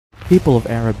People of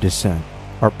Arab descent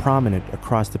are prominent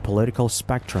across the political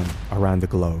spectrum around the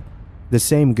globe. The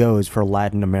same goes for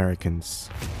Latin Americans.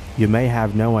 You may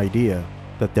have no idea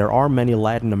that there are many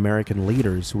Latin American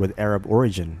leaders with Arab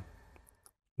origin.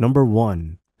 Number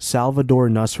 1. Salvador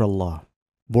Nasrallah.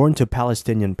 Born to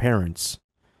Palestinian parents,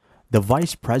 the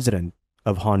Vice President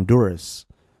of Honduras,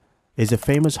 is a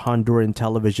famous Honduran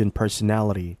television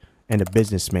personality and a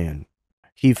businessman.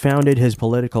 He founded his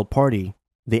political party,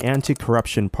 the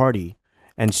Anti-Corruption Party,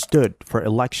 and stood for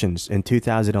elections in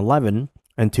 2011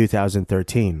 and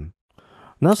 2013.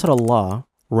 Nasrallah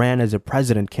ran as a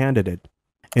president candidate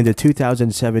in the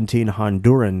 2017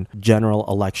 Honduran general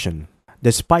election.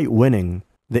 Despite winning,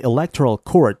 the Electoral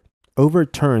Court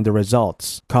overturned the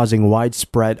results, causing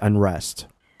widespread unrest.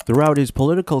 Throughout his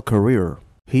political career,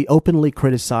 he openly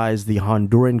criticized the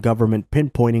Honduran government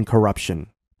pinpointing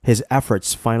corruption. His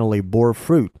efforts finally bore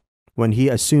fruit when he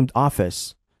assumed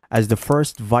office as the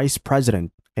first vice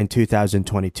president in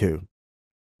 2022.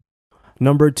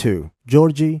 Number 2.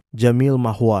 Jorge Jamil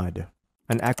Mahuad,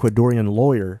 an Ecuadorian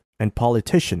lawyer and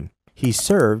politician. He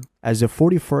served as the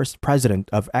 41st president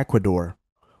of Ecuador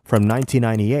from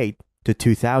 1998 to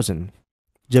 2000.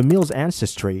 Jamil's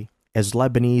ancestry is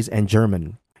Lebanese and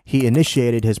German. He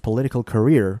initiated his political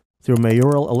career through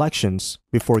mayoral elections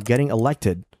before getting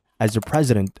elected as the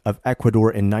president of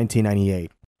Ecuador in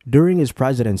 1998. During his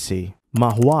presidency,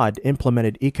 Mahuad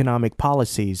implemented economic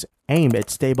policies aimed at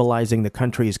stabilizing the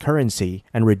country's currency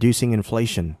and reducing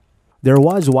inflation. There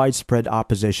was widespread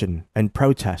opposition and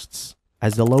protests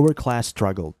as the lower class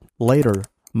struggled. Later,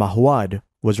 Mahuad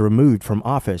was removed from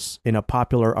office in a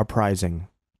popular uprising.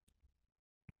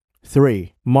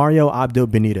 3. Mario Abdo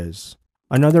Benitez,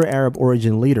 another Arab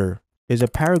origin leader, is a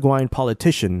Paraguayan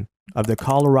politician of the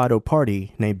Colorado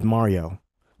Party named Mario.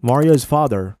 Mario's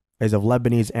father is of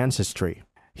Lebanese ancestry.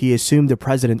 He assumed the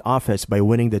president office by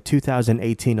winning the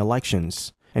 2018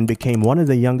 elections and became one of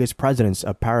the youngest presidents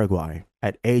of Paraguay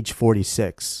at age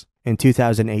 46. In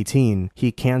 2018,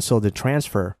 he canceled the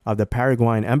transfer of the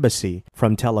Paraguayan embassy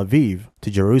from Tel Aviv to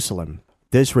Jerusalem.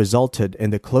 This resulted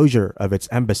in the closure of its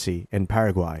embassy in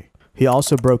Paraguay. He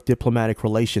also broke diplomatic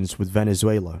relations with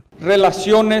Venezuela.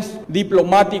 Relaciones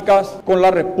diplomáticas con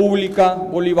la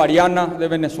República Bolivariana de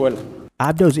Venezuela.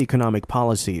 Abdo's economic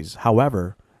policies,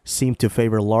 however, seemed to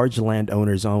favor large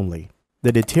landowners only.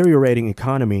 The deteriorating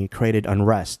economy created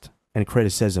unrest and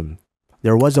criticism.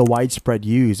 There was a widespread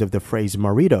use of the phrase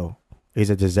 "Marido is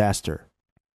a disaster."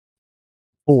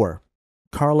 4.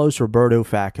 Carlos Roberto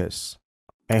Facas,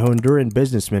 a Honduran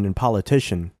businessman and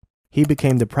politician. He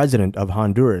became the president of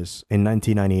Honduras in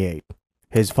 1998.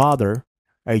 His father,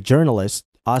 a journalist,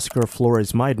 Oscar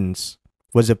Flores Maidens,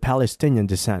 was of Palestinian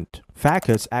descent.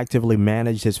 Facas actively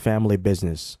managed his family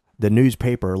business, the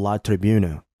newspaper La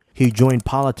Tribuna. He joined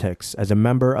politics as a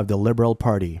member of the Liberal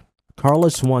Party.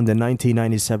 Carlos won the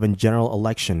 1997 general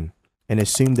election and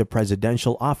assumed the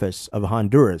presidential office of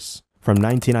Honduras from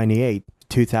 1998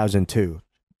 to 2002.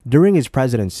 During his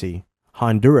presidency,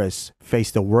 Honduras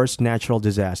faced the worst natural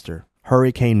disaster,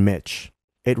 Hurricane Mitch.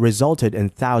 It resulted in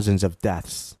thousands of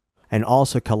deaths and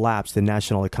also collapsed the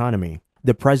national economy.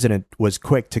 The president was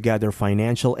quick to gather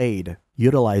financial aid,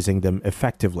 utilizing them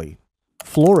effectively.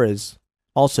 Flores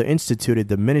also instituted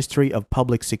the Ministry of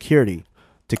Public Security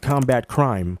to combat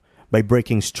crime by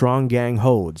breaking strong gang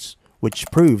holds, which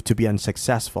proved to be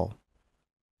unsuccessful.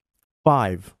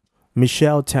 5.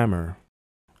 Michel Temer,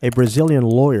 a Brazilian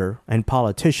lawyer and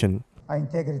politician, a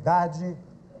integridade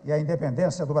e a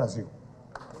independência do Brasil.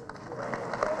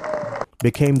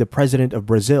 Became the president of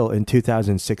Brazil in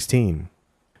 2016.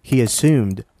 He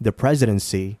assumed the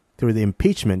presidency through the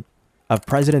impeachment of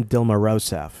President Dilma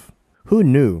Rousseff. Who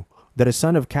knew that a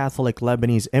son of Catholic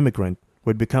Lebanese immigrant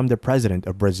would become the president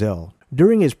of Brazil?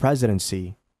 During his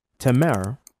presidency,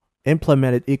 Temer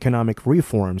implemented economic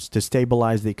reforms to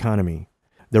stabilize the economy.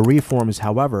 The reforms,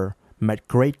 however, met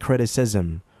great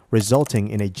criticism, resulting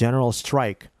in a general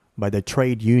strike by the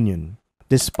trade union.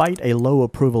 Despite a low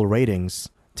approval ratings,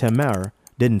 Temer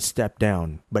didn't step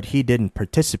down, but he didn't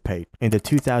participate in the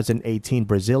 2018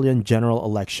 Brazilian general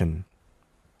election.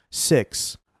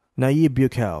 6. Nayib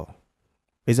Bukele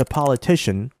is a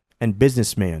politician and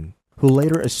businessman who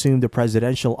later assumed the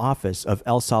presidential office of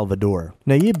El Salvador.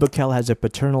 Nayib Bukele has a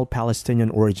paternal Palestinian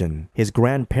origin. His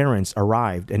grandparents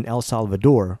arrived in El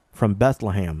Salvador from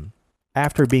Bethlehem.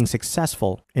 After being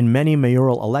successful in many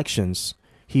mayoral elections,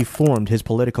 he formed his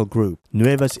political group,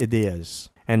 Nuevas Ideas,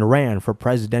 and ran for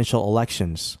presidential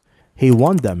elections. He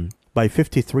won them by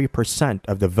 53%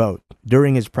 of the vote.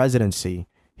 During his presidency,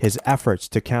 his efforts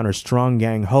to counter strong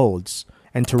gang holds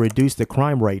and to reduce the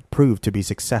crime rate proved to be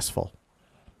successful.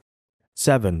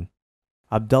 7.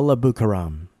 Abdullah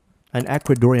Bucaram, an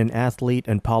Ecuadorian athlete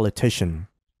and politician.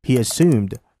 He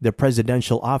assumed the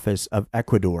presidential office of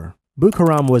Ecuador.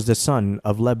 Bucaram was the son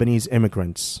of Lebanese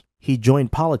immigrants. He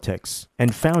joined politics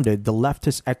and founded the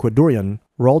leftist Ecuadorian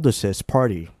Roldosist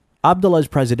Party. Abdullah's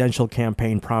presidential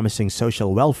campaign promising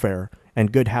social welfare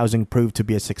and good housing proved to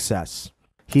be a success.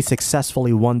 He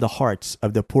successfully won the hearts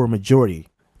of the poor majority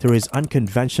through his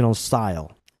unconventional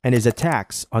style and his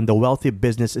attacks on the wealthy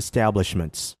business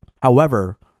establishments.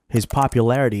 However, his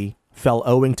popularity fell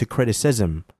owing to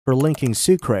criticism for linking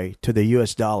Sucre to the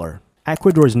US dollar.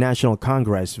 Ecuador's National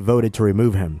Congress voted to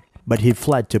remove him, but he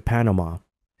fled to Panama.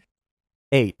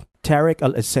 8. Tariq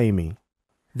al-Assami.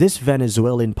 This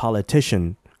Venezuelan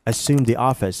politician assumed the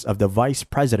office of the vice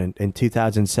president in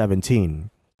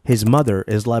 2017. His mother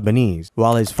is Lebanese,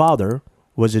 while his father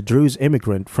was a Druze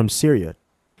immigrant from Syria.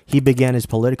 He began his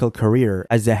political career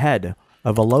as the head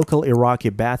of a local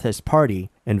Iraqi Ba'athist party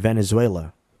in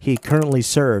Venezuela. He currently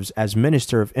serves as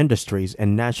Minister of Industries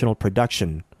and National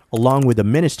Production, along with the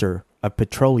Minister of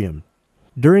Petroleum.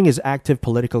 During his active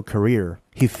political career,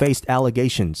 he faced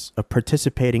allegations of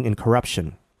participating in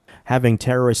corruption, having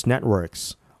terrorist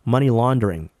networks, money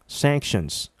laundering,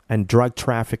 sanctions, and drug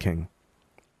trafficking.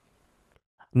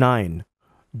 9.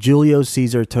 Julio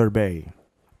Cesar Turbay.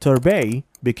 Turbay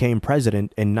became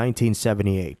president in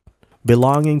 1978.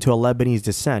 Belonging to a Lebanese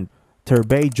descent,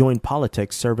 Turbay joined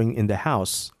politics serving in the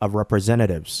House of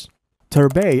Representatives.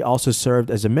 Turbay also served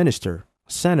as a minister,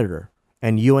 senator,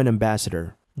 and UN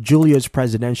ambassador. Julio's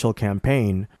presidential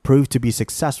campaign proved to be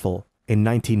successful in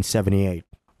 1978,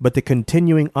 but the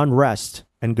continuing unrest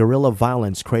and guerrilla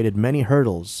violence created many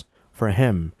hurdles for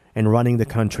him in running the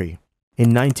country.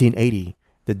 In 1980,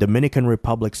 the Dominican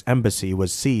Republic's embassy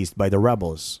was seized by the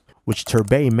rebels, which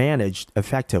Turbay managed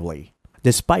effectively.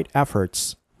 Despite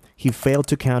efforts, he failed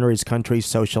to counter his country's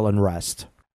social unrest.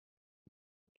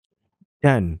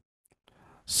 10.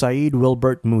 Said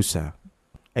Wilbert Musa.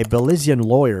 A Belizean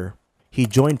lawyer, he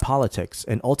joined politics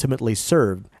and ultimately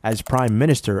served as Prime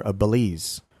Minister of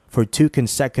Belize for 2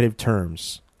 consecutive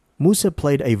terms. Musa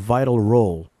played a vital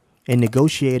role in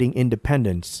negotiating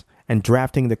independence and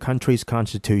drafting the country's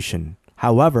constitution.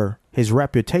 However, his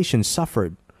reputation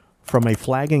suffered from a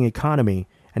flagging economy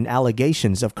and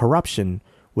allegations of corruption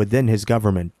within his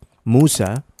government.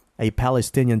 Musa, a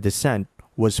Palestinian descent,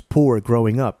 was poor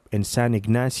growing up in San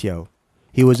Ignacio.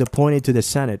 He was appointed to the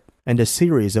Senate and a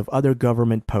series of other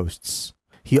government posts.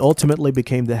 He ultimately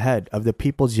became the head of the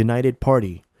People's United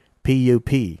Party,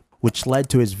 PUP, which led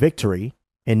to his victory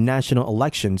in national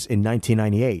elections in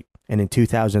 1998 and in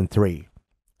 2003.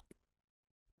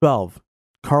 12.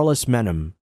 Carlos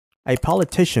Menem. A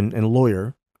politician and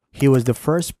lawyer, he was the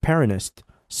first Peronist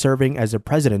serving as the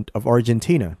president of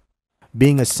Argentina.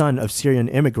 Being a son of Syrian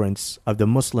immigrants of the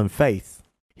Muslim faith,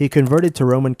 he converted to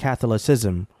Roman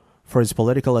Catholicism for his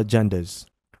political agendas.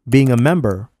 Being a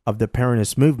member of the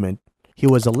Peronist movement, he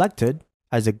was elected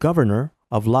as a governor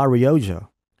of La Rioja.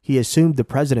 He assumed the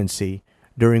presidency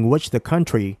during which the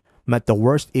country met the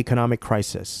worst economic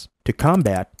crisis. To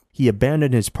combat, he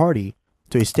abandoned his party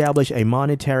to establish a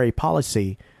monetary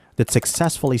policy that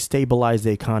successfully stabilized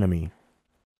the economy.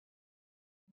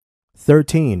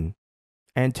 13.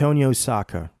 Antonio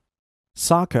Saca.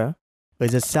 Saca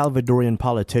is a Salvadorian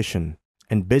politician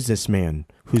and businessman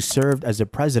who served as the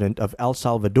president of El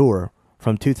Salvador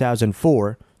from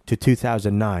 2004 to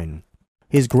 2009.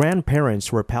 His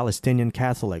grandparents were Palestinian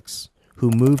Catholics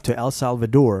who moved to El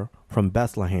Salvador from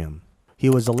Bethlehem. He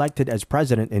was elected as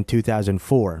president in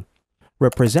 2004,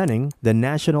 representing the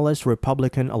Nationalist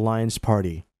Republican Alliance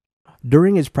Party.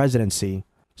 During his presidency,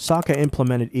 Saca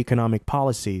implemented economic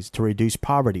policies to reduce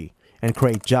poverty and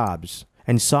create jobs,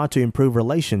 and sought to improve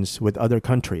relations with other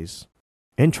countries.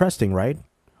 Interesting, right?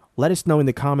 Let us know in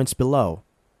the comments below.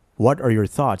 What are your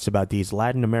thoughts about these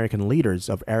Latin American leaders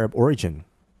of Arab origin?